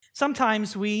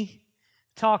Sometimes we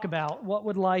talk about what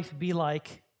would life be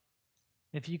like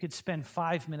if you could spend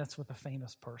 5 minutes with a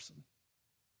famous person.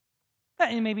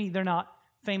 And maybe they're not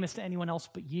famous to anyone else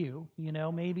but you.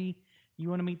 Maybe you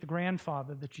want to meet the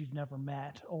grandfather that you've never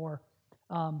met. Or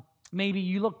maybe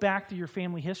you look back through your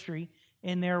family history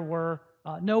and there were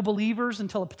no believers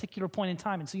until a particular point in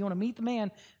time. And so you want to meet the man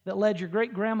that led your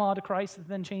great-grandma to Christ that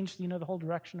then changed, the whole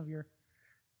direction of your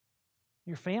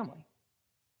family.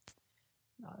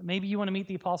 Maybe you want to meet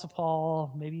the Apostle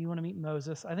Paul. Maybe you want to meet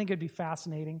Moses. I think it'd be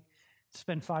fascinating to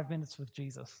spend 5 minutes with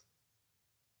Jesus.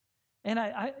 And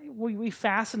we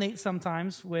fascinate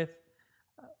sometimes with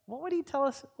what would he tell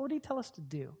us? What would he tell us to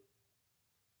do?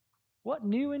 What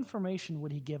new information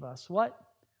would he give us? What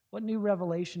new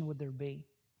revelation would there be?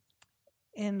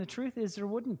 And the truth is, there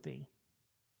wouldn't be.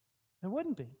 There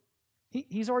wouldn't be.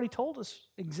 He's already told us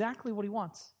exactly what he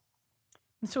wants.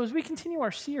 And so as we continue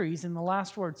our series in the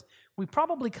last words, we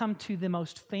probably come to the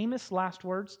most famous last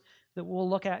words that we'll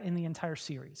look at in the entire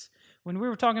series. When we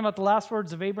were talking about the last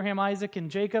words of Abraham, Isaac,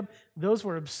 and Jacob, those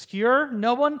were obscure.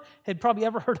 No one had probably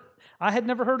ever heard. I had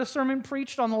never heard a sermon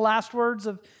preached on the last words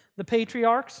of the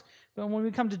patriarchs. But when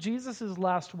we come to Jesus'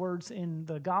 last words in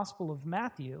the Gospel of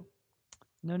Matthew,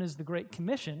 known as the Great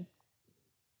Commission,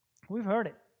 we've heard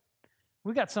it.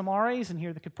 We've got some RAs in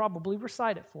here that could probably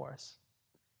recite it for us.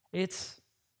 It's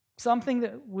something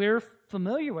that we're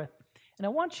familiar with. And I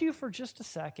want you for just a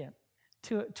second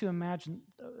to imagine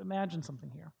something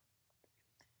here.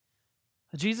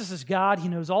 Jesus is God. He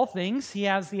knows all things. He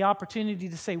has the opportunity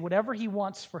to say whatever he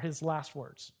wants for his last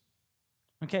words.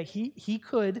 Okay, he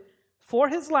could, for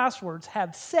his last words,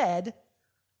 have said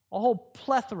a whole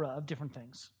plethora of different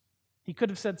things. He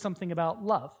could have said something about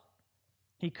love.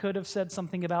 He could have said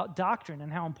something about doctrine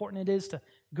and how important it is to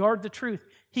guard the truth.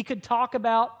 He could talk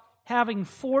about having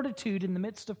fortitude in the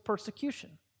midst of persecution.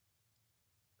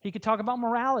 He could talk about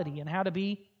morality and how to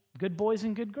be good boys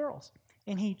and good girls.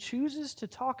 And he chooses to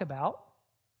talk about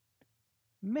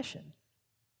mission.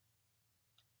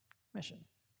 Mission.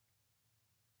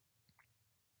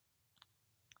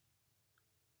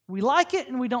 We like it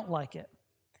and we don't like it.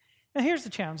 Now here's the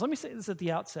challenge. Let me say this at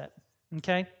the outset,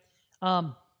 okay?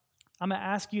 I'm going to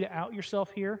ask you to out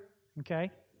yourself here,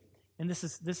 okay? And this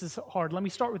is hard. Let me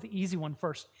start with the easy one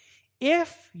first.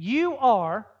 If you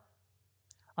are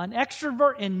an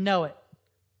extrovert and know it,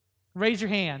 raise your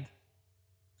hand.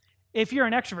 If you're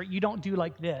an extrovert, you don't do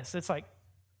like this. It's like,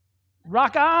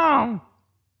 rock on.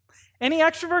 Any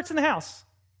extroverts in the house?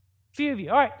 A few of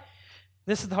you. All right.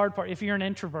 This is the hard part. If you're an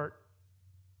introvert,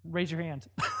 raise your hand.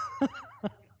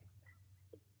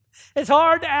 It's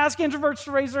hard to ask introverts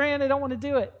to raise their hand. They don't want to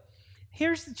do it.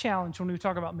 Here's the challenge when we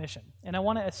talk about mission, and I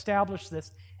want to establish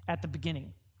this at the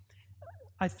beginning.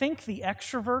 I think the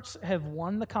extroverts have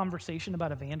won the conversation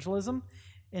about evangelism,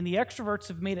 and the extroverts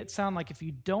have made it sound like if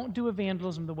you don't do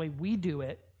evangelism the way we do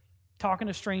it, talking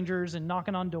to strangers and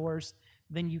knocking on doors,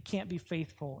 then you can't be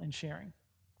faithful in sharing.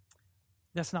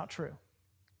 That's not true.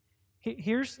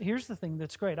 Here's the thing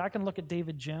that's great. I can look at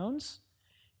David Jones,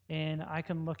 and I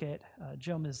can look at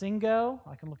Joe Mazingo.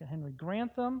 I can look at Henry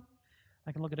Grantham.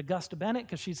 I can look at Augusta Bennett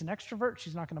because she's an extrovert.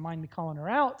 She's not going to mind me calling her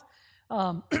out.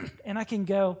 And I can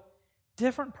go,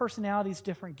 different personalities,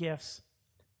 different gifts.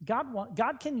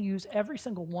 God can use every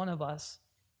single one of us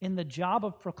in the job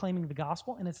of proclaiming the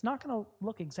gospel, and it's not going to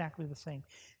look exactly the same.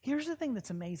 Here's the thing that's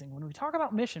amazing. When we talk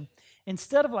about mission,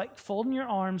 instead of like folding your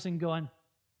arms and going,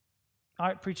 all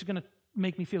right, preacher's going to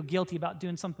make me feel guilty about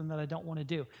doing something that I don't want to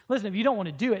do. Listen, if you don't want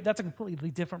to do it, that's a completely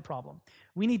different problem.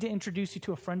 We need to introduce you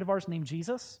to a friend of ours named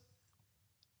Jesus,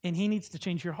 and he needs to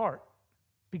change your heart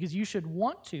because you should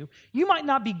want to. You might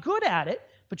not be good at it,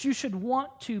 but you should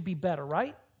want to be better,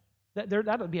 right?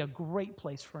 That would be a great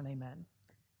place for an amen.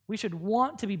 We should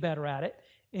want to be better at it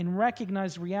and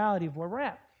recognize the reality of where we're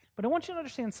at. But I want you to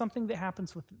understand something that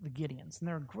happens with the Gideons, and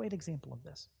they're a great example of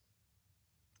this.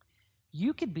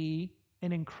 You could be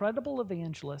an incredible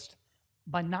evangelist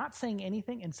by not saying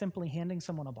anything and simply handing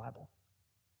someone a Bible.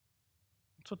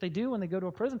 That's what they do when they go to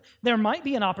a prison. There might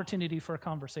be an opportunity for a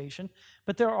conversation,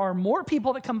 but there are more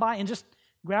people that come by and just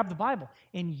grab the Bible.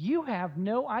 And you have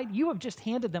no idea. You have just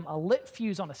handed them a lit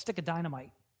fuse on a stick of dynamite.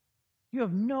 You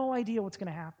have no idea what's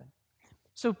going to happen.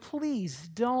 So please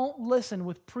don't listen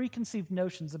with preconceived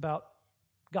notions about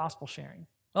gospel sharing.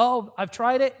 Oh, I've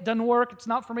tried it. Doesn't work. It's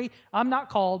not for me. I'm not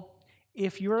called.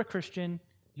 If you're a Christian,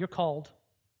 you're called.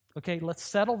 Okay, let's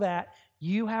settle that.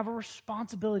 You have a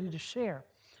responsibility to share.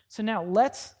 So now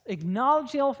let's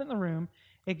acknowledge the elephant in the room,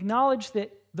 acknowledge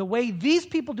that the way these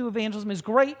people do evangelism is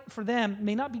great for them,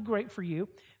 may not be great for you,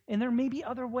 and there may be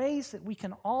other ways that we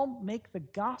can all make the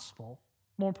gospel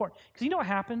more important. Because you know what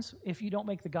happens if you don't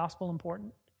make the gospel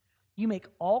important? You make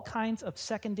all kinds of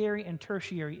secondary and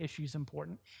tertiary issues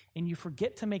important, and you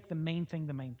forget to make the main thing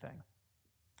the main thing.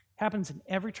 Happens in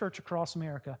every church across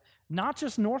America, not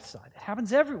just Northside. It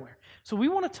happens everywhere. So we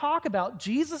want to talk about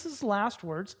Jesus' last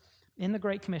words in the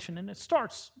Great Commission, and it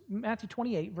starts, Matthew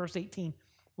 28, verse 18,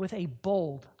 with a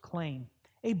bold claim.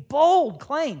 A bold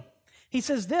claim. He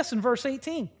says this in verse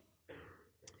 18.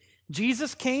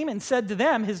 Jesus came and said to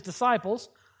them, his disciples,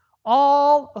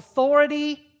 all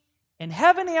authority in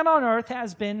heaven and on earth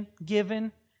has been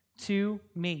given to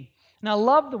me. And I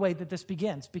love the way that this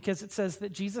begins because it says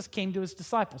that Jesus came to his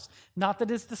disciples. Not that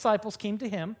his disciples came to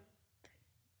him.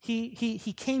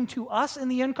 He came to us in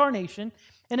the incarnation.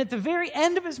 And at the very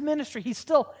end of his ministry, he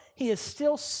is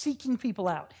still seeking people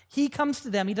out. He comes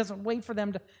to them. He doesn't wait for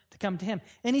them to come to him.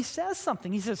 And he says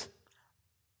something. He says,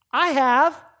 I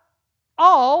have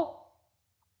all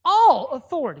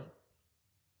authority.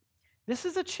 This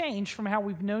is a change from how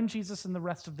we've known Jesus in the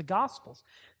rest of the Gospels,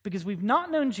 because we've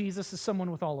not known Jesus as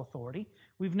someone with all authority.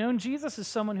 We've known Jesus as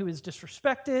someone who is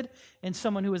disrespected, and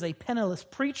someone who is a penniless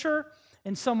preacher,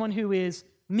 and someone who is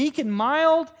meek and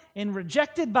mild and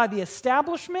rejected by the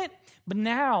establishment. But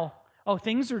now,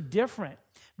 things are different,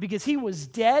 because he was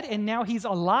dead and now he's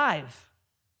alive.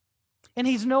 And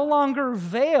he's no longer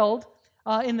veiled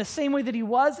in the same way that he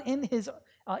was in his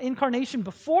incarnation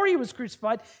before he was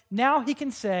crucified. Now he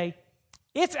can say,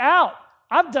 it's out.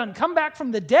 I've come back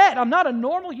from the dead. I'm not a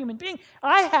normal human being.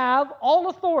 I have all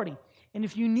authority. And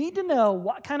if you need to know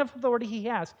what kind of authority he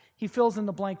has, he fills in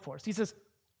the blank for us. He says,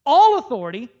 all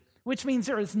authority, which means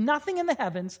there is nothing in the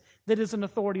heavens that is an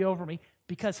authority over me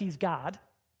because he's God.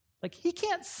 Like, he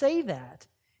can't say that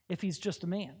if he's just a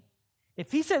man.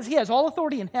 If he says he has all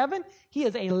authority in heaven, he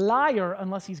is a liar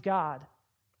unless he's God.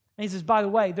 And he says, by the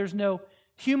way, there's no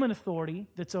human authority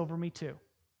that's over me too.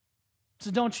 So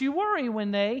don't you worry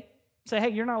when they say, hey,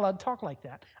 you're not allowed to talk like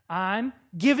that. I'm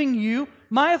giving you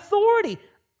my authority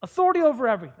over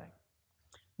everything.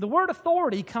 The word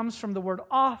authority comes from the word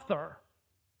author.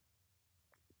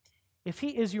 If he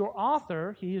is your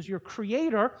author, he is your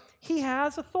creator, he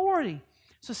has authority.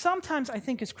 So sometimes I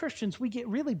think as Christians we get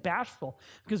really bashful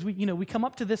because we come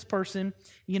up to this person,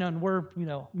 and we're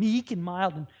meek and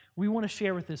mild, and we want to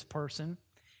share with this person,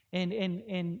 and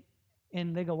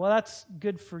they go, well, that's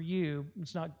good for you.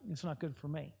 It's not good for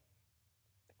me.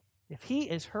 If he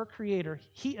is her creator,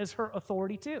 he is her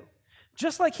authority too.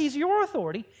 Just like he's your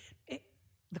authority.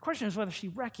 The question is whether she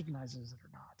recognizes it or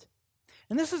not.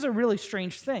 And this is a really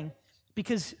strange thing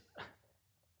because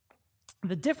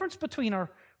the difference between our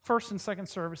first and second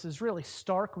service is really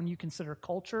stark when you consider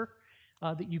culture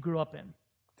that you grew up in.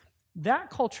 That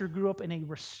culture grew up in a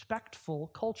respectful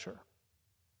culture.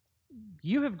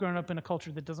 You have grown up in a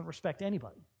culture that doesn't respect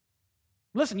anybody.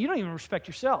 Listen, you don't even respect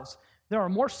yourselves. There are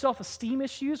more self-esteem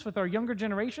issues with our younger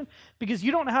generation because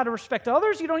you don't know how to respect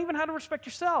others. You don't even know how to respect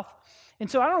yourself. And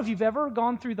so I don't know if you've ever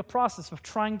gone through the process of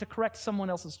trying to correct someone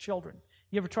else's children.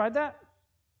 You ever tried that?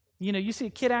 You see a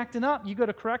kid acting up, you go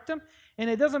to correct them, and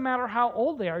it doesn't matter how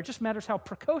old they are. It just matters how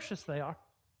precocious they are.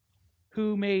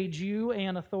 Who made you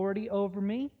an authority over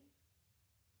me?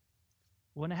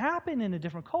 Wouldn't happen in a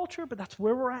different culture, but that's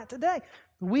where we're at today.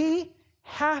 We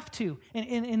have to,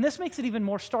 and this makes it even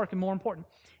more stark and more important.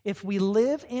 If we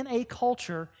live in a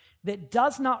culture that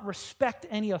does not respect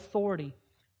any authority,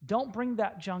 don't bring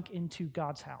that junk into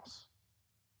God's house.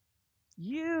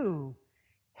 You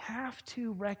have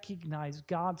to recognize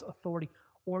God's authority,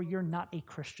 or you're not a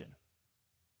Christian.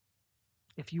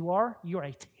 If you are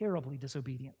a terribly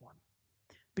disobedient one.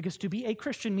 Because to be a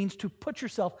Christian means to put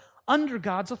yourself under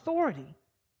God's authority.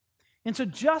 And so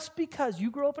just because you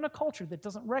grow up in a culture that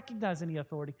doesn't recognize any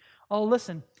authority,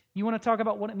 listen, you want to talk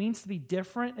about what it means to be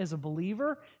different as a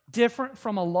believer, different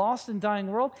from a lost and dying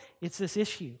world? It's this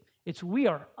issue. It's we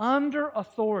are under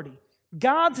authority.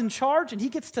 God's in charge, and he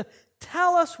gets to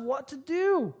tell us what to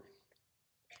do.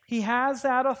 He has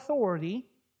that authority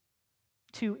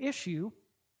to issue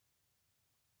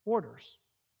orders.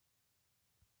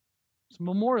 It's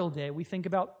Memorial Day. We think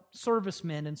about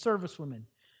servicemen and servicewomen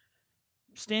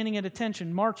standing at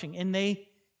attention, marching, and they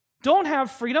don't have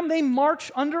freedom. They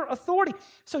march under authority.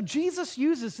 So Jesus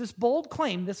uses this bold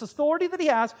claim, this authority that he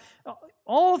has,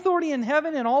 all authority in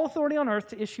heaven and all authority on earth,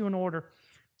 to issue an order.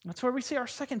 That's where we see our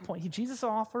second point. Jesus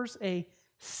offers a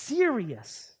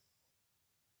serious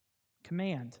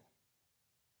command.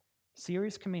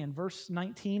 Serious command. Verse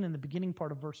 19 and the beginning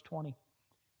part of verse 20.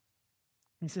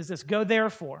 He says this, go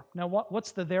therefore. Now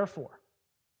what's the therefore?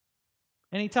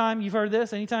 Anytime you've heard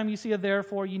this, anytime you see a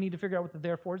therefore, you need to figure out what the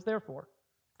therefore is there for.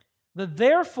 The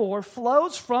therefore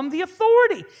flows from the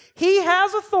authority. He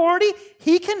has authority.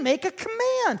 He can make a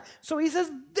command. So he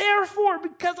says, therefore,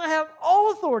 because I have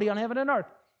all authority on heaven and earth,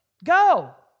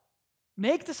 go,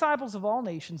 make disciples of all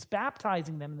nations,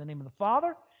 baptizing them in the name of the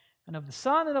Father and of the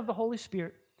Son and of the Holy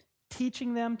Spirit,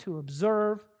 teaching them to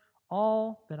observe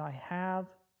all that I have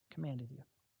commanded you.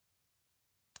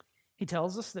 He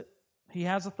tells us that he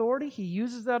has authority. He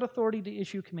uses that authority to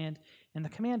issue a command. And the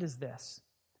command is this: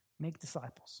 make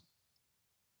disciples.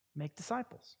 Make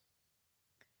disciples.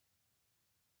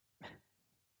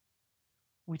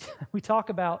 We talk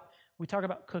about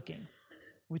cooking.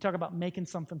 We talk about making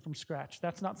something from scratch.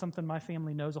 That's not something my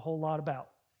family knows a whole lot about.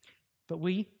 But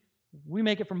we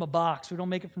make it from a box. We don't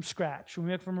make it from scratch. We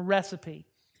make it from a recipe.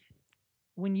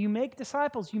 When you make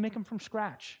disciples, you make them from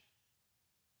scratch.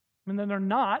 And then they're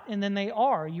not, and then they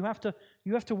are. You have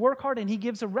to work hard, and he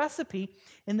gives a recipe.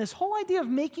 And this whole idea of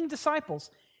making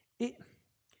disciples,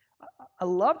 I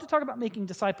love to talk about making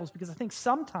disciples because I think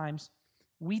sometimes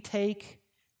we take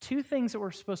two things that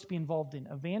we're supposed to be involved in,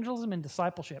 evangelism and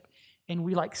discipleship, and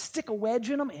we like stick a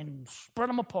wedge in them and spread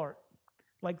them apart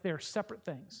like they're separate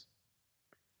things.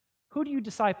 Who do you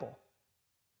disciple?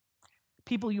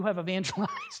 People you have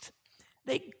evangelized.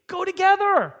 They go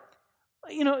together.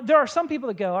 You know, there are some people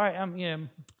that go, all right,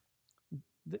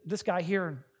 this guy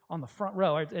here on the front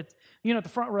row. The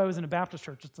front row is in a Baptist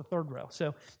church. It's the third row.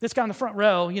 So this guy in the front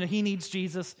row, he needs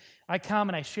Jesus. I come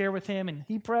and I share with him, and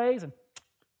he prays and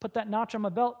put that notch on my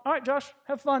belt. All right, Josh,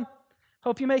 have fun.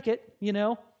 Hope you make it,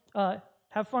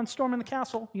 Have fun storming the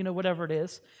castle, whatever it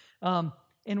is.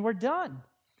 And we're done.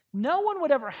 No one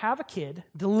would ever have a kid,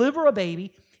 deliver a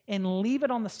baby, and leave it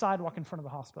on the sidewalk in front of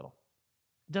the hospital.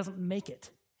 It doesn't make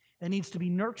it. It needs to be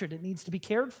nurtured. It needs to be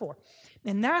cared for.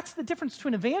 And that's the difference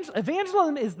between evangelism.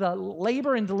 Evangelism is the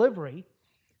labor and delivery.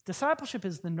 Discipleship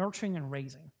is the nurturing and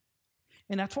raising.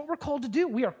 And that's what we're called to do.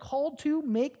 We are called to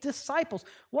make disciples.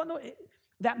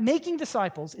 That making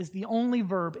disciples is the only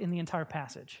verb in the entire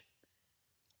passage.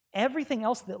 Everything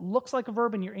else that looks like a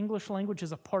verb in your English language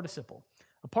is a participle.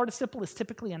 A participle is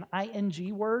typically an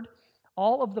ing word.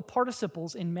 All of the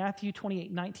participles in Matthew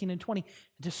 28, 19, and 20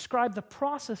 describe the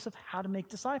process of how to make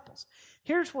disciples.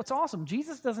 Here's what's awesome.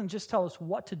 Jesus doesn't just tell us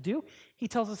what to do. He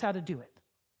tells us how to do it.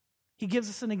 He gives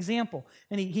us an example,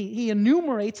 and he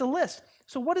enumerates a list.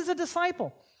 So what is a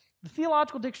disciple? The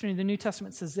Theological Dictionary of the New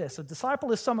Testament says this: a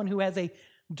disciple is someone who has a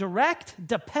direct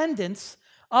dependence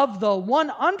of the one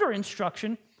under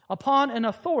instruction upon an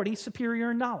authority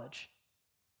superior in knowledge.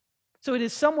 So it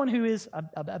is someone who is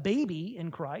a baby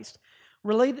in Christ,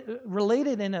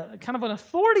 related in a kind of an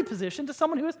authority position to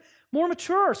someone who is more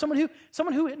mature, someone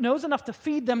who knows enough to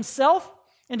feed themselves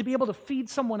and to be able to feed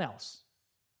someone else,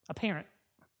 a parent.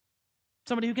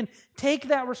 Somebody who can take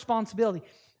that responsibility.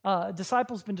 A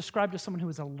disciple has been described as someone who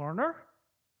is a learner,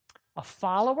 a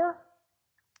follower,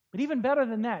 but even better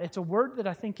than that, it's a word that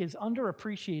I think is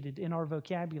underappreciated in our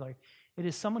vocabulary. It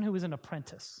is someone who is an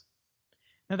apprentice.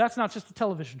 Now, that's not just a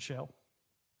television show.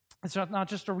 It's not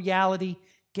just a reality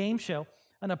game show.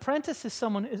 An apprentice is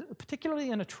someone,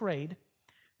 particularly in a trade,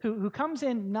 who comes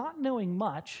in not knowing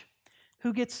much,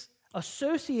 who gets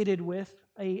associated with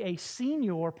a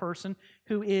senior person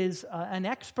who is an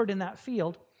expert in that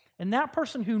field, and that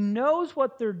person who knows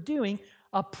what they're doing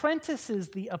apprentices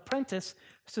the apprentice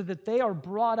so that they are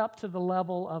brought up to the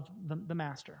level of the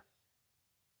master.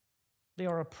 They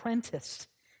are apprenticed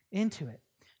into it.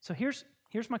 So here's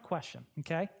my question,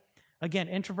 okay? Again,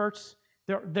 introverts,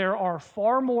 there are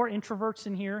far more introverts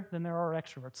in here than there are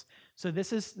extroverts. So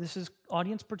this is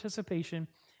audience participation.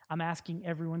 I'm asking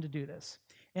everyone to do this.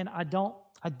 And I don't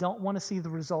want to see the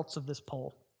results of this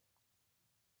poll.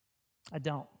 I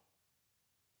don't.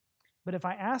 But if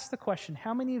I ask the question,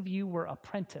 how many of you were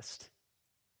apprenticed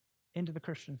into the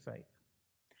Christian faith?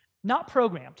 Not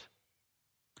programmed,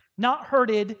 not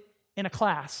herded in a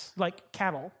class like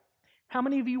cattle. How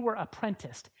many of you were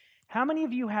apprenticed? How many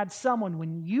of you had someone,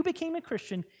 when you became a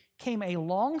Christian, came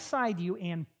alongside you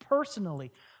and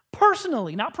personally,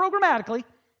 not programmatically,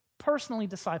 personally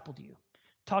discipled you?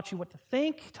 Taught you what to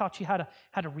think, taught you how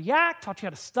to react, taught you how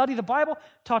to study the Bible,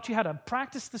 taught you how to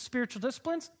practice the spiritual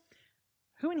disciplines?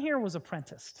 Who in here was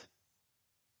apprenticed?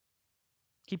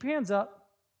 Keep your hands up.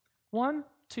 1,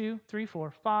 2, 3,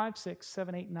 4, 5, 6,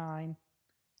 7, 8, 9,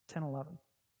 10, 11.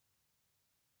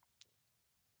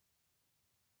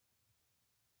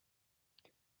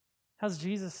 How does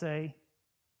Jesus say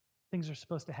things are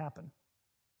supposed to happen?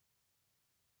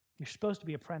 You're supposed to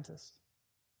be apprenticed.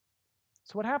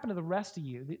 So what happened to the rest of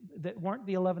you that weren't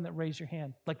the 11 that raised your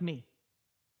hand, like me?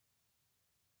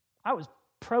 I was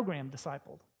program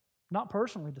discipled, not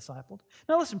personally discipled.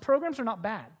 Now listen, programs are not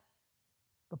bad.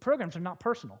 But programs are not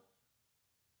personal.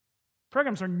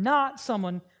 Programs are not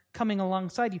someone coming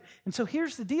alongside you. And so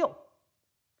here's the deal.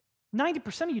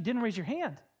 90% of you didn't raise your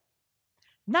hand.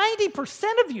 90%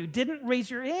 of you didn't raise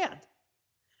your hand.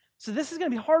 So this is going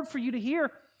to be hard for you to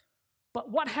hear, but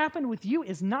what happened with you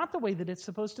is not the way that it's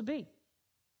supposed to be.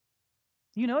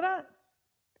 You know that?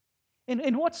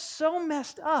 And what's so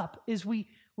messed up is we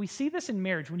see this in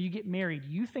marriage. When you get married,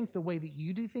 you think the way that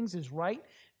you do things is right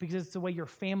because it's the way your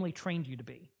family trained you to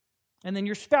be. And then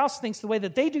your spouse thinks the way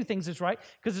that they do things is right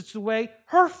because it's the way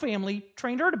her family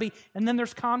trained her to be. And then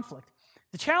there's conflict.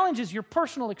 The challenge is your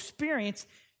personal experience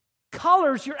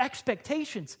colors your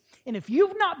expectations. And if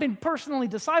you've not been personally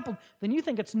discipled, then you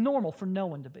think it's normal for no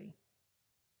one to be.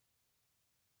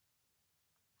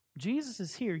 Jesus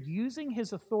is here using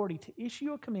his authority to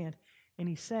issue a command, and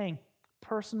he's saying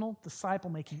personal disciple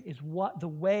making is what the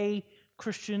way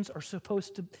Christians are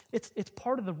supposed to, it's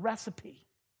part of the recipe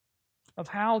of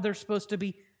how they're supposed to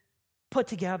be put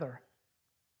together.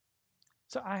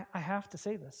 So I have to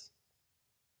say this.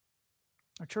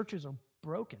 Our churches are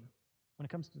broken when it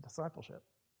comes to discipleship.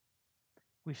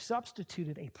 We've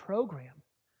substituted a program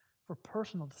for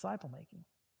personal disciple making.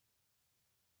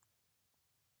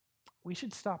 We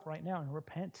should stop right now and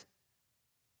repent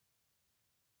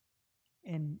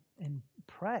and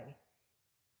pray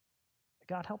that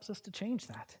God helps us to change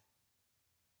that.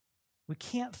 We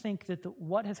can't think that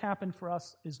what has happened for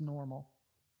us is normal.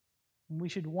 And we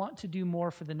should want to do more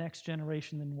for the next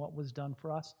generation than what was done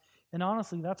for us. And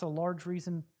honestly, that's a large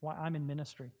reason why I'm in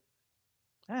ministry.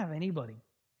 I don't have anybody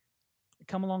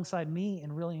come alongside me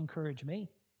and really encourage me.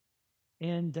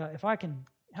 And if I can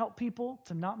help people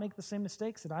to not make the same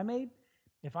mistakes that I made,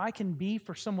 if I can be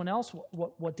for someone else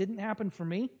what didn't happen for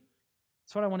me,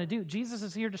 that's what I want to do. Jesus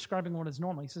is here describing what is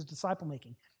normal. He says disciple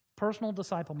making. Personal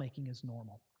disciple making is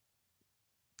normal.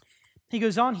 He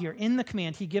goes on here. In the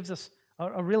command, he gives us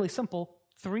a really simple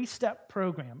 3-step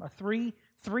program, a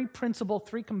three-principle,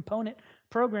 3-component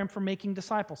program for making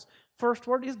disciples. First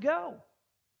word is go.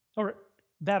 Or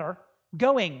better,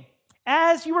 going.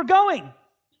 As you are going,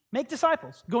 make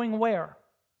disciples. Going where?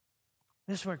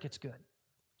 This is where it gets good.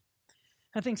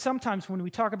 I think sometimes when we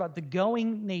talk about the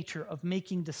going nature of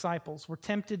making disciples, we're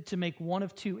tempted to make one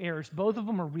of two errors. Both of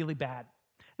them are really bad.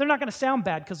 They're not going to sound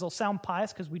bad because they'll sound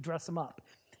pious because we dress them up.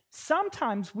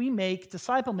 Sometimes we make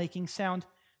disciple making sound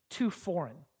too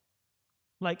foreign.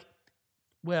 Like,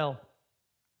 well,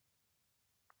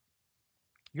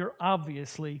 you're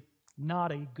obviously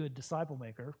not a good disciple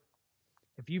maker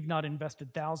if you've not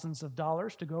invested thousands of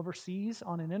dollars to go overseas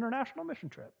on an international mission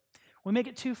trip. We make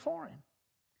it too foreign.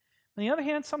 On the other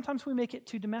hand, sometimes we make it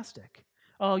too domestic.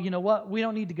 Oh, you know what? We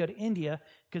don't need to go to India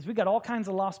because we got all kinds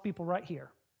of lost people right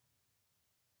here.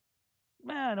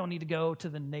 I don't need to go to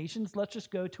the nations. Let's just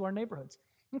go to our neighborhoods.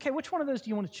 Okay, which one of those do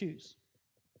you want to choose?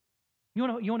 You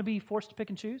want to be forced to pick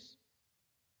and choose?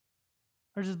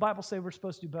 Or does the Bible say we're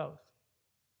supposed to do both?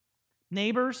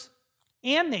 Neighbors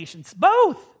and nations,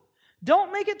 both.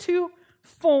 Don't make it too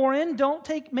foreign. Don't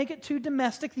make it too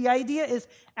domestic. The idea is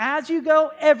as you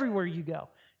go, everywhere you go.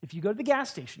 If you go to the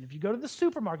gas station, if you go to the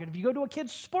supermarket, if you go to a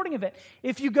kid's sporting event,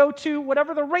 if you go to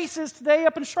whatever the race is today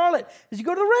up in Charlotte, as you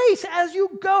go to the race, as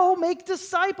you go, make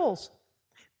disciples.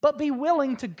 But be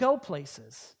willing to go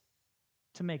places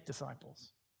to make disciples.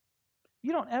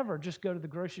 You don't ever just go to the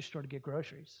grocery store to get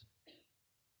groceries.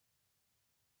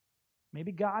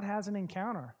 Maybe God has an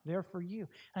encounter there for you. And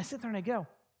I sit there and I go,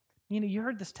 you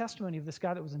heard this testimony of this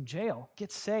guy that was in jail,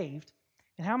 gets saved.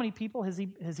 And how many people has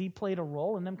he played a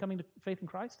role in them coming to faith in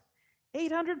Christ?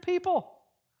 800 people.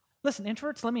 Listen,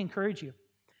 introverts, let me encourage you.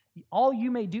 All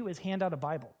you may do is hand out a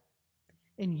Bible.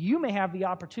 And you may have the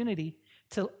opportunity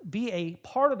to be a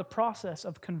part of the process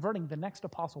of converting the next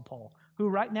Apostle Paul, who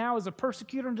right now is a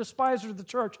persecutor and despiser of the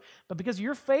church. But because of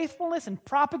your faithfulness in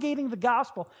propagating the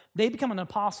gospel, they become an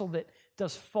apostle that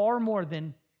does far more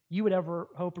than you would ever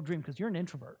hope or dream because you're an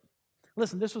introvert.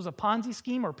 Listen, this was a Ponzi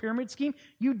scheme or pyramid scheme.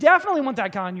 You definitely want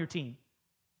that guy on your team.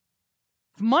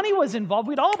 If money was involved,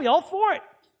 we'd all be all for it.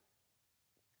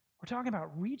 We're talking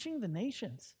about reaching the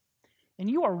nations. And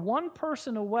you are one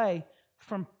person away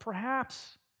from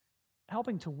perhaps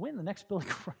helping to win the next Billy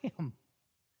Graham.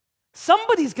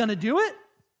 Somebody's going to do it.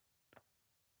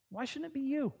 Why shouldn't it be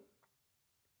you?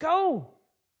 Go.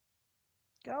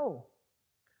 Go.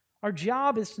 Our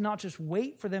job is to not just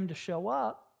wait for them to show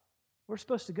up. We're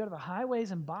supposed to go to the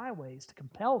highways and byways to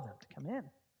compel them to come in.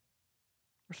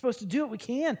 We're supposed to do what we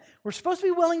can. We're supposed to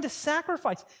be willing to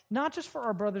sacrifice, not just for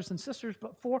our brothers and sisters,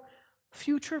 but for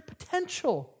future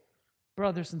potential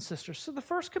brothers and sisters. So the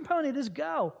first component is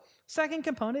go. Second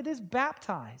component is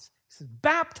baptize. He says,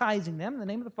 baptizing them in the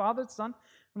name of the Father, the Son,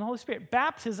 and the Holy Spirit.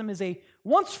 Baptism is a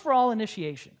once-for-all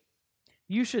initiation.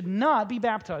 You should not be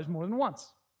baptized more than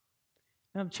once.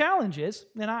 Now, the challenge is,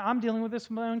 and I'm dealing with this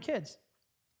with my own kids,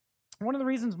 one of the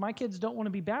reasons my kids don't want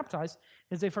to be baptized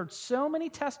is they've heard so many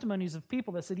testimonies of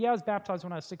people that said, yeah, I was baptized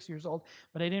when I was 6 years old,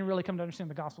 but I didn't really come to understand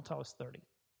the gospel until I was 30.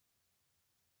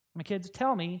 My kids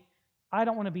tell me, I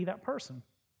don't want to be that person.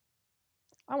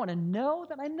 I want to know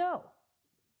that I know.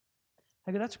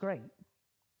 I go, that's great.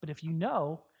 But if you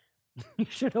know, you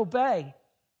should obey.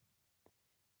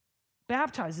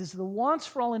 Baptize is the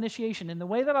once-for-all initiation, and the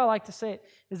way that I like to say it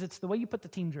is it's the way you put the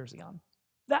team jersey on.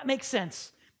 That makes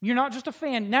sense. You're not just a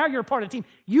fan. Now you're a part of the team.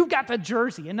 You've got the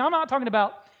jersey. And I'm not talking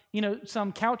about,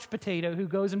 some couch potato who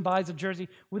goes and buys a jersey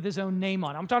with his own name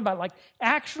on it. I'm talking about like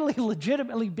actually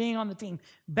legitimately being on the team.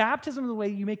 Baptism is the way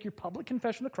you make your public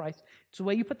confession of Christ. It's the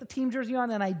way you put the team jersey on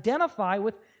and identify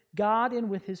with God and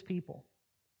with his people.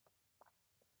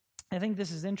 I think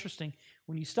this is interesting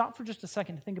when you stop for just a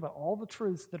second to think about all the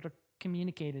truths that are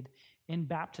communicated in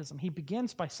baptism. He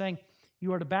begins by saying,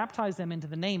 you are to baptize them into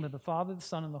the name of the Father, the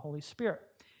Son, and the Holy Spirit.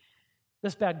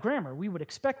 That's bad grammar. We would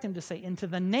expect him to say into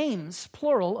the names,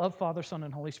 plural, of Father, Son,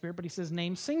 and Holy Spirit, but he says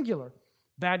name singular.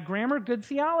 Bad grammar, good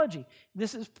theology.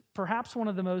 This is perhaps one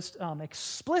of the most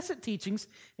explicit teachings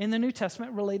in the New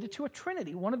Testament related to a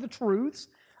Trinity. One of the truths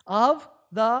of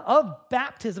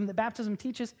baptism that baptism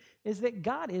teaches is that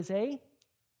God is a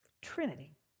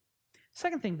Trinity.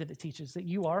 Second thing that it teaches, that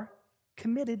you are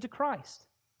committed to Christ.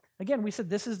 Again, we said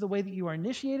this is the way that you are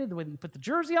initiated, the way that you put the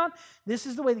jersey on. This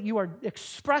is the way that you are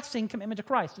expressing commitment to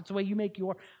Christ. It's the way you make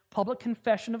your public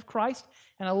confession of Christ.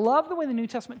 And I love the way the New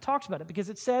Testament talks about it because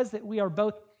it says that we are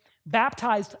both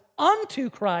baptized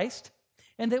unto Christ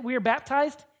and that we are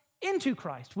baptized into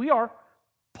Christ. We are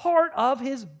part of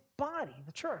his body,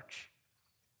 the church.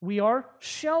 We are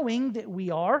showing that we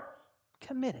are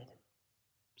committed.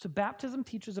 So baptism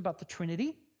teaches about the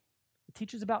Trinity. It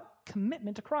teaches about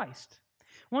commitment to Christ.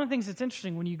 One of the things that's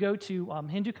interesting when you go to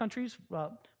Hindu countries,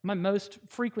 my most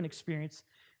frequent experience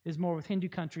is more with Hindu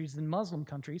countries than Muslim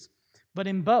countries, but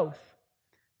in both,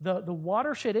 the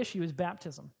watershed issue is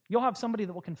baptism. You'll have somebody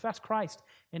that will confess Christ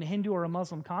in a Hindu or a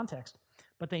Muslim context,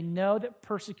 but they know that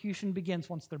persecution begins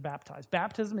once they're baptized.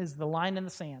 Baptism is the line in the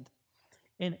sand,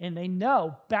 and they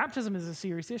know baptism is a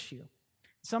serious issue.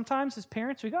 Sometimes as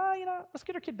parents, we go, let's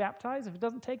get our kid baptized. If it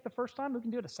doesn't take the first time, we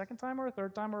can do it a second time or a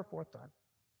third time or a fourth time.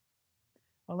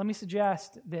 Well, let me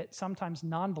suggest that sometimes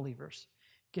non-believers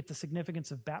get the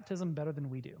significance of baptism better than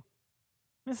we do.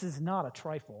 This is not a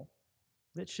trifle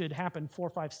that should happen 4,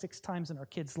 5, 6 times in our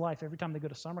kids' life every time they go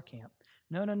to summer camp.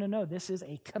 No. This is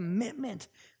a commitment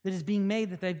that is being made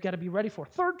that they've got to be ready for.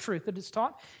 Third truth that is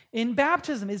taught in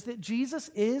baptism is that Jesus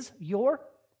is your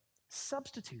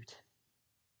substitute.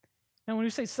 Now, when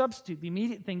we say substitute, the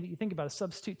immediate thing that you think about is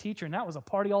substitute teacher, and that was a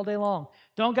party all day long.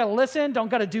 Don't got to listen, don't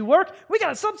got to do work. We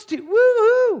got a substitute,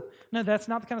 woo-hoo! No, that's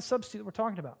not the kind of substitute that we're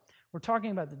talking about. We're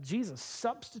talking about that Jesus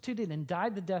substituted and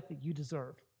died the death that you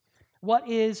deserve. What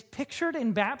is pictured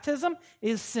in baptism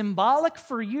is symbolic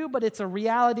for you, but it's a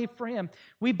reality for him.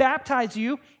 We baptize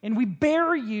you, and we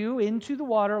bury you into the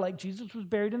water like Jesus was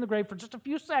buried in the grave for just a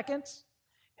few seconds.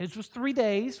 His was 3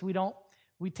 days.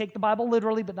 We take the Bible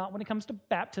literally, but not when it comes to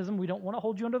baptism. We don't want to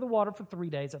hold you under the water for 3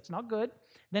 days. That's not good.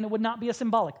 Then it would not be a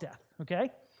symbolic death,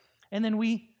 okay? And then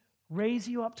we raise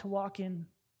you up to walk in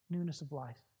newness of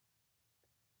life.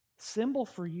 Symbol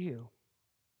for you,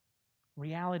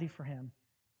 reality for him.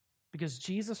 Because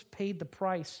Jesus paid the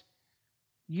price,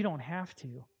 you don't have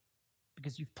to,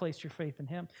 because you've placed your faith in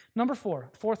him. Number 4,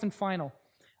 fourth and final,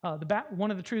 one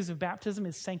of the truths of baptism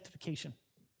is sanctification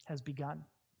has begun.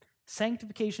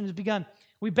 Sanctification has begun.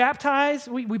 We baptize,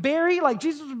 we bury, like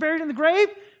Jesus was buried in the grave.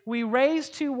 We raise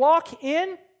to walk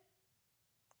in,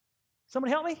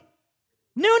 somebody help me?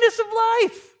 Newness of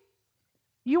life.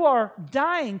 You are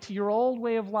dying to your old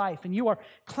way of life, and you are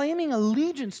claiming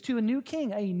allegiance to a new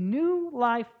king. A new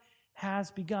life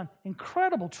has begun.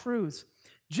 Incredible truths.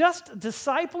 Just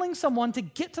discipling someone to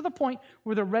get to the point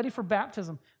where they're ready for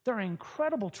baptism. There are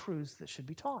incredible truths that should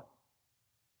be taught.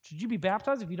 Should you be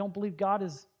baptized if you don't believe God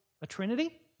is a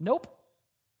Trinity? Nope.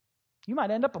 You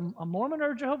might end up a Mormon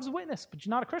or a Jehovah's Witness, but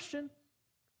you're not a Christian.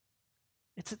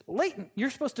 It's latent. You're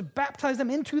supposed to baptize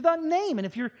them into the name. And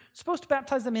if you're supposed to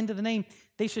baptize them into the name,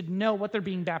 they should know what they're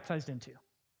being baptized into.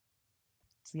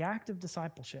 It's the act of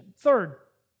discipleship. Third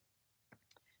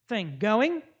thing,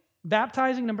 going,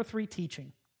 baptizing. Number 3,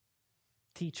 teaching.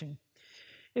 Teaching.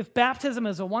 If baptism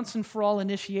is a once-and-for-all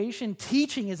initiation,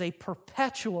 teaching is a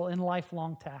perpetual and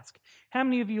lifelong task. How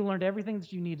many of you learned everything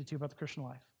that you needed to about the Christian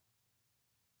life?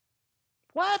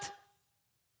 What?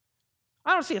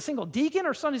 I don't see a single deacon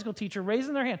or Sunday school teacher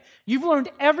raising their hand. You've learned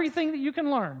everything that you can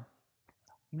learn.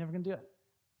 You're never going to do it.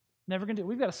 Never going to do it.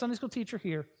 We've got a Sunday school teacher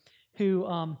here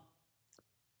who,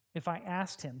 if I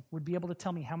asked him, would be able to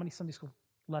tell me how many Sunday school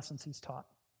lessons he's taught.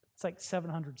 It's like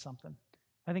 700 something.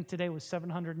 I think today was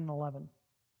 711.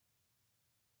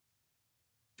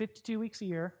 52 weeks a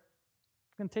year.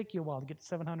 It's going to take you a while to get to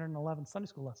 711 Sunday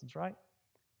school lessons, right?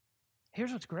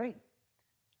 Here's what's great.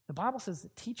 The Bible says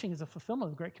that teaching is a fulfillment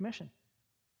of the Great Commission.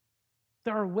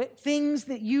 There are things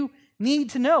that you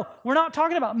need to know. We're not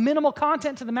talking about minimal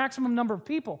content to the maximum number of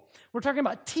people. We're talking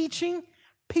about teaching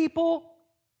people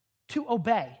to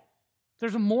obey.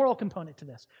 There's a moral component to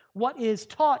this. What is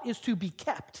taught is to be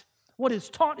kept. What is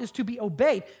taught is to be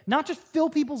obeyed, not just fill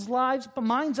people's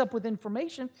minds up with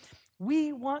information.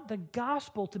 We want the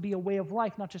gospel to be a way of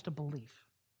life, not just a belief.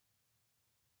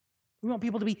 We want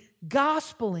people to be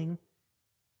gospeling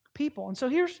people. And so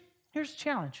here's the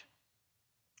challenge.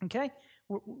 Okay?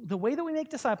 The way that we make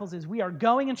disciples is we are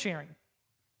going and sharing.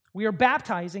 We are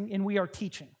baptizing and we are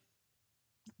teaching.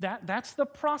 That's the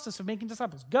process of making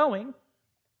disciples. Going,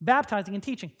 baptizing, and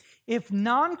teaching. If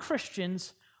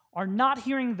non-Christians are not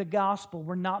hearing the gospel,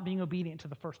 we're not being obedient to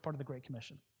the first part of the Great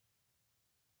Commission.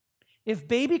 If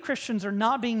baby Christians are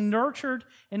not being nurtured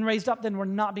and raised up, then we're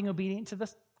not being obedient to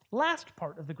the last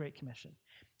part of the Great Commission.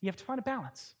 You have to find a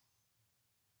balance.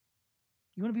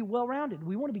 You want to be well-rounded.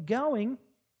 We want to be going.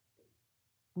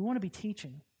 We want to be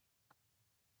teaching.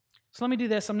 So let me do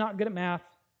this. I'm not good at math.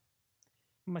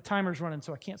 My timer's running,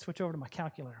 so I can't switch over to my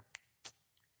calculator.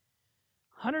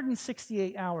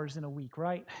 168 hours in a week,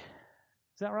 right?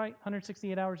 Is that right?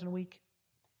 168 hours in a week?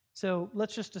 So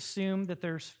let's just assume that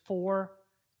there's 4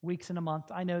 weeks in a month.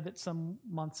 I know that some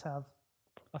months have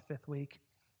a 5th week.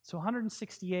 So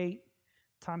 168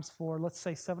 times 4, let's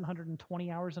say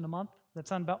 720 hours in a month. That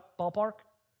sound about ballpark?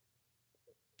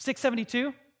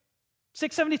 672?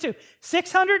 672.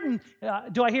 600 and,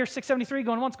 do I hear 673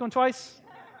 going once, going twice?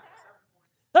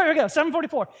 There we go,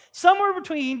 744. Somewhere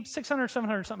between 600 and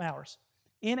 700 something hours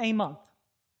in a month.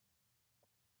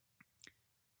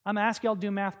 I'm going to ask y'all to do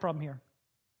a math problem here.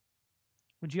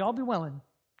 Would you all be willing,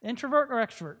 introvert or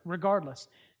extrovert, regardless?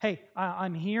 Hey,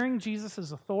 I'm hearing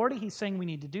Jesus' authority. He's saying we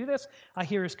need to do this. I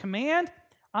hear his command.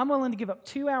 I'm willing to give up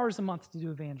 2 hours a month to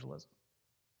do evangelism.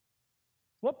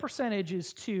 What percentage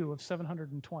is 2 of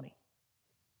 720?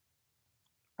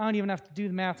 I don't even have to do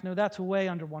the math. No, that's way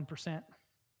under 1%.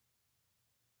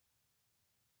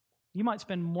 You might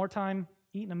spend more time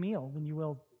eating a meal than you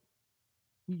will.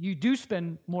 You do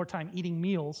spend more time eating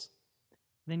meals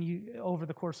than you over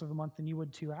the course of a month than you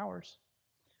would 2 hours.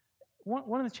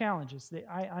 One of the challenges that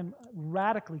I'm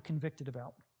radically convicted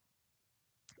about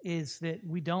is that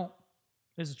we don't,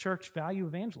 as a church, value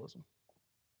evangelism.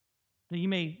 Now, you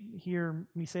may hear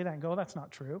me say that and go, that's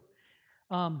not true.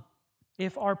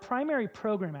 If our primary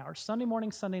program hours, Sunday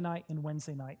morning, Sunday night, and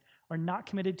Wednesday night, are not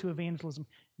committed to evangelism,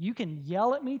 you can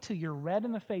yell at me till you're red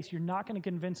in the face. You're not going to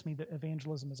convince me that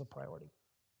evangelism is a priority.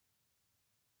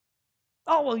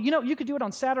 Oh, well, you could do it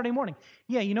on Saturday morning.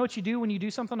 Yeah, you know what you do when you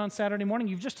do something on Saturday morning?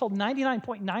 You've just told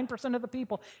 99.9% of the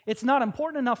people it's not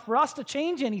important enough for us to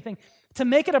change anything to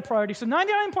make it a priority. So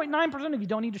 99.9% of you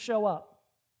don't need to show up.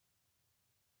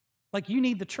 Like you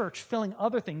need the church filling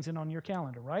other things in on your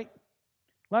calendar, right?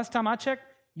 Last time I checked,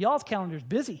 y'all's calendar's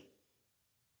busy.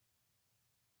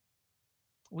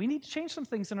 We need to change some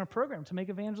things in our program to make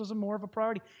evangelism more of a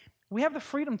priority. We have the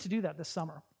freedom to do that this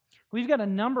summer. We've got a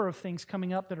number of things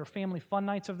coming up that are family fun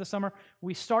nights of the summer.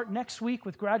 We start next week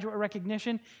with graduate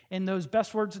recognition and those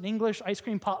best words in English, ice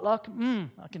cream potluck.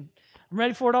 I'm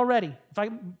ready for it already. If I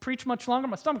preach much longer,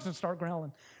 my stomach's going to start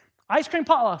growling. Ice cream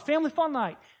potluck, family fun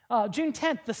night. June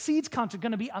 10th, the Seeds concert,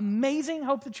 going to be amazing.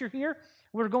 Hope that you're here.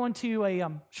 We're going to a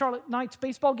Charlotte Knights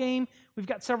baseball game. We've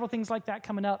got several things like that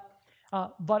coming up.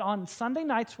 But on Sunday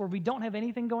nights where we don't have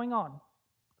anything going on,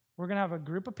 we're going to have a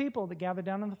group of people that gather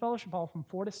down in the fellowship hall from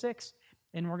 4 to 6,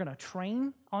 and we're going to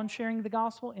train on sharing the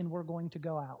gospel, and we're going to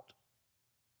go out.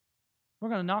 We're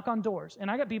going to knock on doors.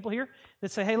 And I got people here that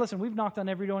say, hey, listen, we've knocked on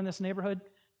every door in this neighborhood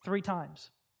 3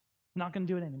 times. I'm not going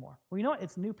to do it anymore. Well, you know what?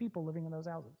 It's new people living in those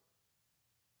houses.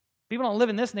 People don't live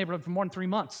in this neighborhood for more than 3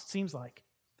 months, it seems like.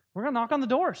 We're going to knock on the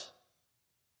doors.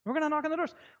 We're going to knock on the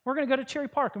doors. We're going to go to Cherry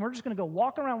Park, and we're just going to go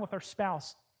walk around with our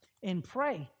spouse and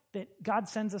pray that God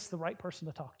sends us the right person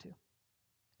to talk to.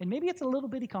 And maybe it's a little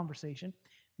bitty conversation.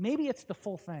 Maybe it's the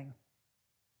full thing.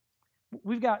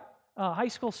 We've got high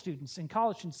school students and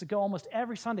college students that go almost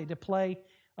every Sunday to play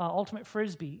ultimate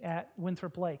frisbee at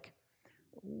Winthrop Lake.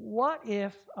 What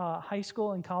if high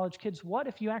school and college kids, what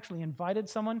if you actually invited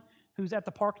someone who's at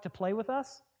the park to play with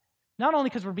us? Not only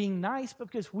because we're being nice, but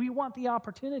because we want the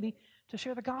opportunity to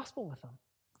share the gospel with them.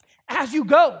 As you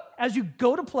go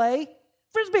to play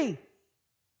frisbee,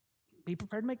 be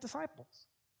prepared to make disciples.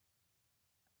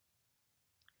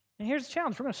 And here's the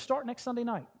challenge. We're going to start next Sunday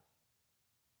night.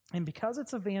 And because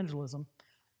it's evangelism,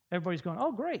 everybody's going,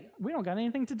 oh, great. We don't got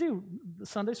anything to do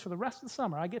Sundays for the rest of the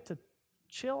summer. I get to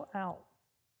chill out.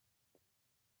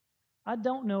 I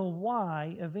don't know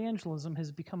why evangelism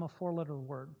has become a 4-letter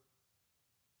word.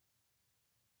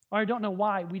 Or I don't know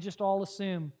why we just all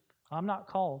assume I'm not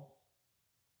called.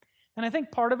 And I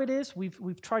think part of it is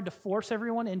we've tried to force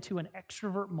everyone into an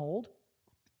extrovert mold,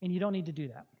 and you don't need to do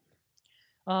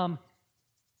that.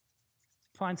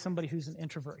 Find somebody who's an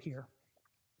introvert here.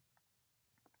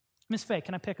 Miss Faye,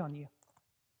 can I pick on you?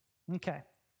 Okay.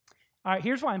 All right,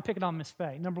 here's why I'm picking on Miss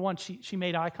Faye. Number one, she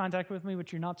made eye contact with me,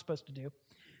 which you're not supposed to do.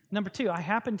 Number two, I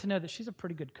happen to know that she's a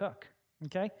pretty good cook.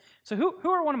 Okay? So who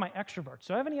are one of my extroverts?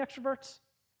 Do I have any extroverts?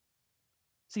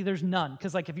 See, there's none,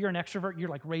 because if you're an extrovert,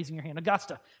 you're raising your hand.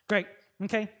 Augusta, great.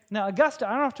 Okay? Now, Augusta,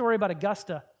 I don't have to worry about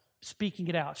Augusta speaking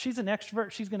it out. She's an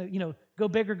extrovert. She's going to, go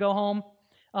big or go home.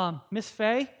 Miss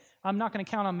Faye, I'm not going to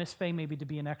count on Miss Faye maybe to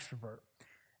be an extrovert.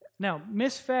 Now,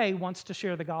 Miss Faye wants to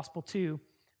share the gospel too,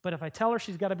 but if I tell her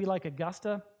she's got to be like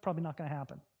Augusta, probably not going to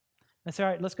happen. I say, all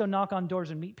right, let's go knock on doors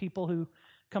and meet people who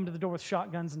come to the door with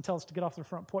shotguns and tell us to get off the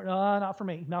front porch. No, not for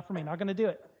me, not going to do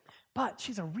it. But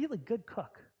she's a really good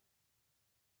cook.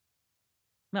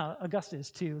 Now, Augusta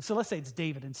is too, so let's say it's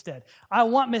David instead. I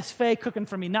want Miss Faye cooking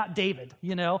for me, not David,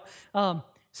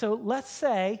 So let's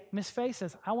say Miss Faye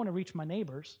says, I want to reach my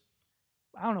neighbors.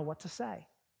 I don't know what to say.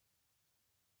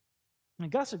 And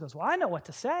Augusta goes, well, I know what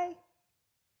to say.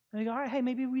 And they go, all right, hey,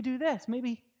 maybe we do this.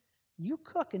 Maybe you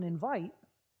cook and invite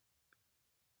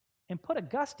and put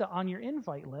Augusta on your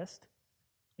invite list,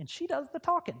 and she does the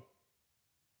talking.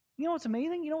 You know what's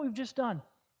amazing? You know what we've just done?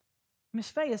 Miss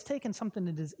Faye has taken something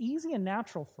that is easy and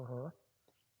natural for her,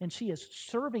 and she is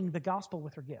serving the gospel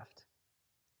with her gift.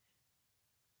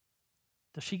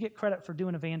 Does she get credit for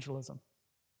doing evangelism?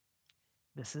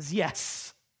 This is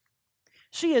yes.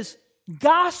 She is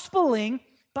gospeling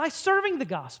by serving the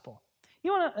gospel.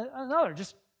 You want another,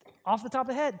 just off the top of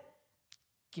the head,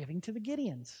 giving to the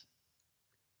Gideons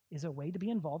is a way to be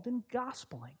involved in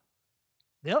gospeling.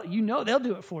 They'll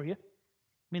do it for you.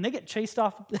 I mean, they get chased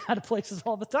off out of places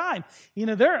all the time.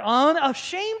 They're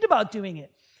unashamed about doing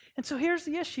it. And so here's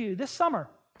the issue. This summer,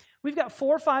 we've got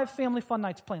 4 or 5 family fun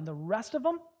nights planned. The rest of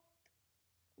them,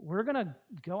 we're going to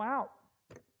go out.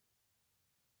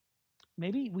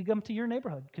 Maybe we come to your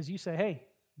neighborhood because you say, hey,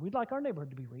 we'd like our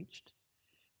neighborhood to be reached.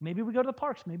 Maybe we go to the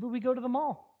parks. Maybe we go to the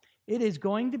mall. It is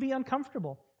going to be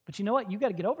uncomfortable. But you know what? You've got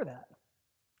to get over that.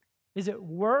 Is it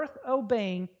worth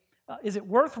obeying? Is it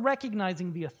worth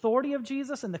recognizing the authority of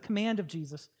Jesus and the command of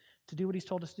Jesus to do what he's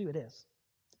told us to do? It is.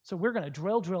 So we're going to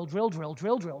drill till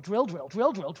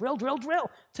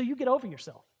you get over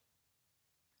yourself.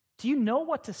 Do you know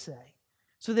what to say?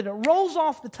 So that it rolls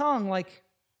off the tongue like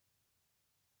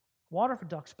water for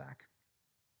ducks back.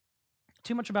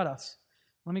 Too much about us.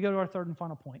 Let me go to our third and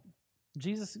final point.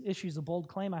 Jesus issues a bold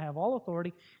claim. I have all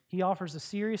authority. He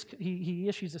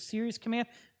issues a serious command.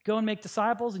 Go and make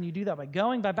disciples, and you do that by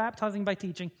going, by baptizing, by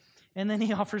teaching. And then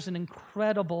he offers an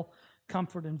incredible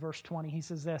comfort in verse 20. He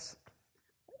says this.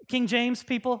 King James,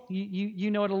 people,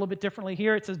 you know it a little bit differently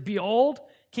here. It says, behold.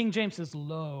 King James says,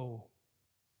 lo.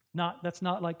 That's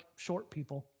not like short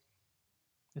people.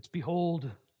 It's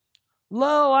behold.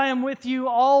 Lo, I am with you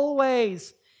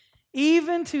always,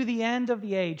 even to the end of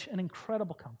the age. An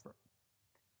incredible comfort.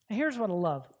 And here's what I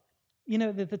love.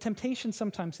 The temptation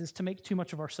sometimes is to make too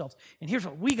much of ourselves. And here's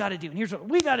what we got to do, and here's what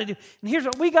we got to do, and here's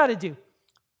what we got to do.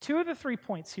 2 of the 3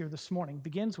 points here this morning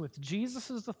begins with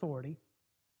Jesus' authority,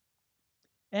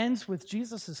 ends with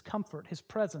Jesus' comfort, his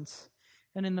presence,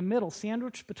 and in the middle,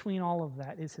 sandwiched between all of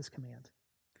that, is his command.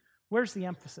 Where's the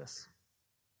emphasis?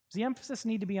 Does the emphasis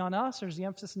need to be on us, or does the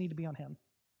emphasis need to be on him?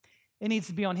 It needs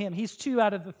to be on him. He's 2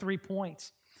 out of the 3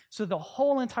 points. So the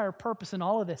whole entire purpose in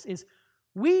all of this is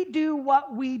we do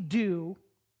what we do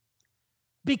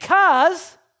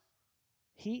because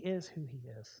he is who he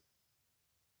is.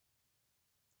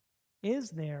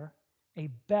 Is there a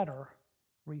better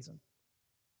reason?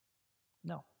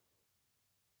 No.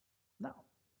 No.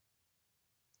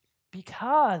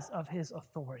 Because of his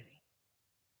authority,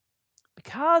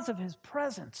 because of his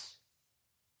presence,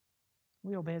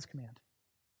 we obey his command.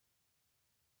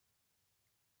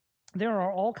 There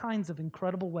are all kinds of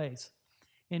incredible ways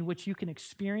in which you can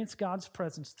experience God's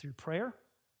presence through prayer,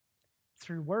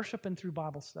 through worship and through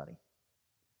Bible study.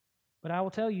 But I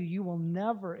will tell you, you will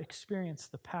never experience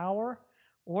the power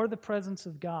or the presence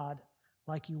of God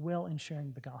like you will in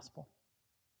sharing the gospel.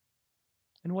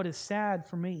 And what is sad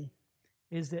for me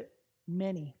is that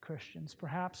many Christians,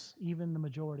 perhaps even the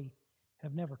majority,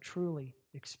 have never truly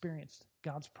experienced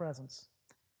God's presence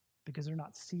because they're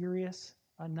not serious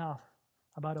enough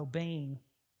about obeying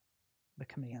the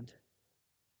command.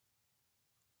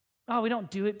 Oh, we don't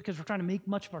do it because we're trying to make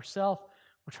much of ourselves.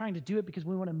 We're trying to do it because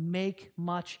we want to make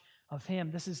much of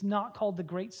Him. This is not called the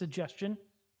Great Suggestion.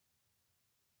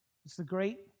 It's the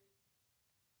Great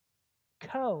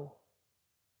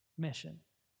Co-Mission.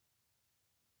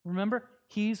 Remember,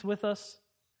 He's with us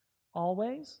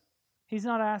always. He's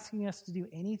not asking us to do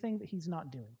anything that He's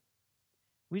not doing.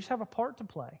 We just have a part to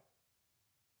play.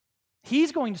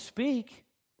 He's going to speak,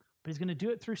 but He's going to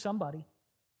do it through somebody.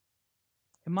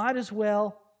 It might as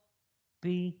well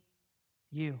be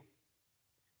you.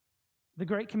 The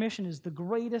Great Commission is the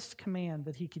greatest command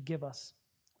that He could give us.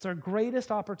 It's our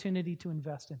greatest opportunity to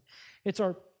invest in. It's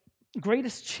our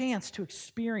greatest chance to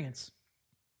experience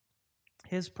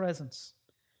His presence.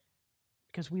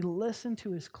 Because we listen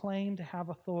to His claim to have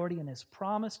authority and His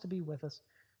promise to be with us,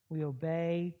 we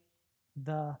obey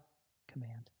the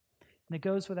command. And it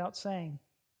goes without saying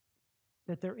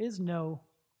that there is no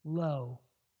low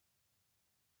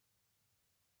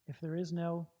if there is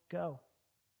no go.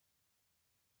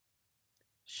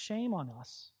 Shame on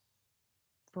us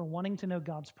for wanting to know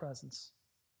God's presence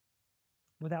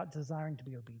without desiring to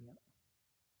be obedient.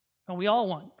 And we all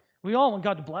want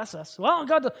God to bless us. Well,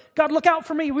 God, look out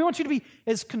for me. We want you to be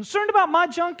as concerned about my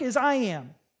junk as I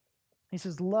am. He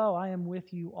says, lo, I am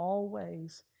with you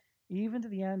always, even to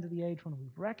the end of the age, when we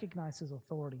recognize His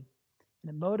authority. And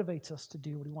it motivates us to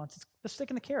do what He wants. It's the stick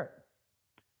and the carrot.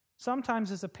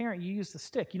 Sometimes as a parent, you use the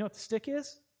stick. You know what the stick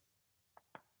is?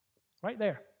 Right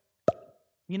there.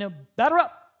 Batter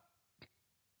up.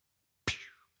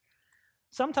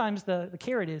 Sometimes the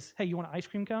carrot is, hey, you want an ice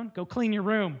cream cone? Go clean your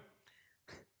room.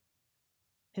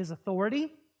 His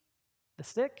authority, the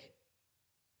stick,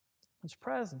 His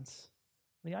presence,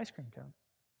 the ice cream cone.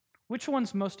 Which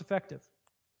one's most effective?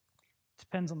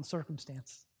 Depends on the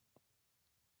circumstance.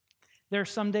 There are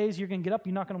some days you're going to get up,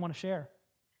 you're not going to want to share.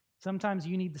 Sometimes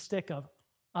you need the stick of,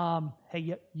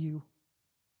 hey, you,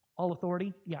 all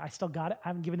authority, yeah, I still got it. I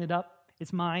haven't given it up.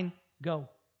 It's mine. Go.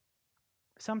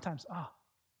 Sometimes,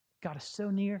 God is so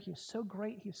near. He is so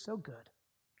great. He is so good.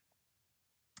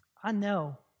 I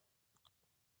know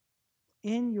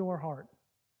in your heart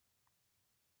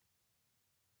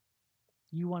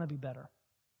you want to be better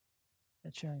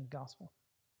at sharing the gospel.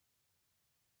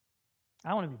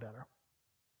 I want to be better.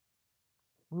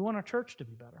 We want our church to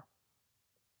be better.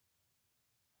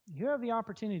 You have the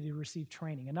opportunity to receive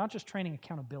training, and not just training,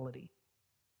 accountability.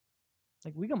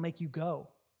 Like, we're going to make you go.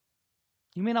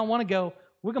 You may not want to go.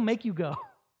 We're going to make you go.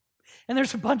 And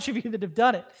there's a bunch of you that have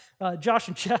done it. Josh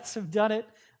and Jess have done it.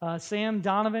 Sam,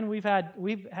 Donovan, we've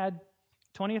had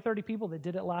 20 or 30 people that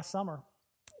did it last summer.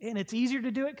 And it's easier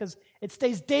to do it because it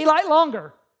stays daylight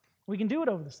longer. We can do it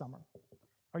over the summer.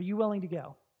 Are you willing to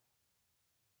go?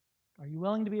 Are you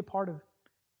willing to be a part of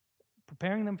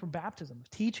preparing them for baptism, of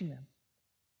teaching them,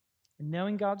 and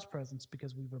knowing God's presence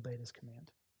because we've obeyed His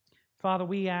command? Father,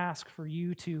 we ask for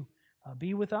you to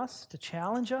be with us, to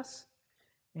challenge us,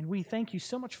 and we thank you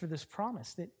so much for this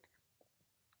promise that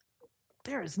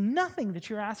there is nothing that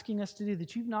you're asking us to do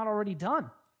that you've not already done.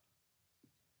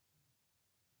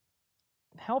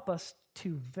 Help us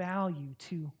to value,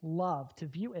 to love, to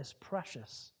view as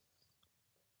precious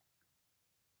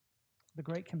the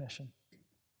Great Commission.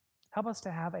 Help us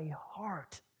to have a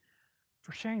heart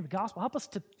for sharing the gospel. Help us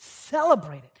to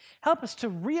celebrate it. Help us to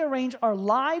rearrange our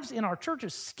lives in our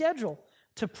church's schedule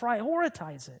to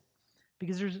prioritize it.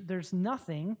 Because there's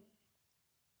nothing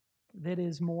that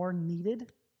is more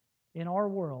needed in our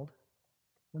world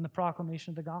than the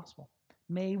proclamation of the gospel.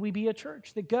 May we be a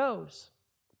church that goes,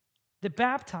 that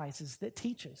baptizes, that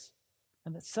teaches,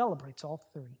 and that celebrates all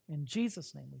three. In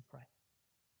Jesus' name we pray.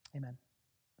 Amen.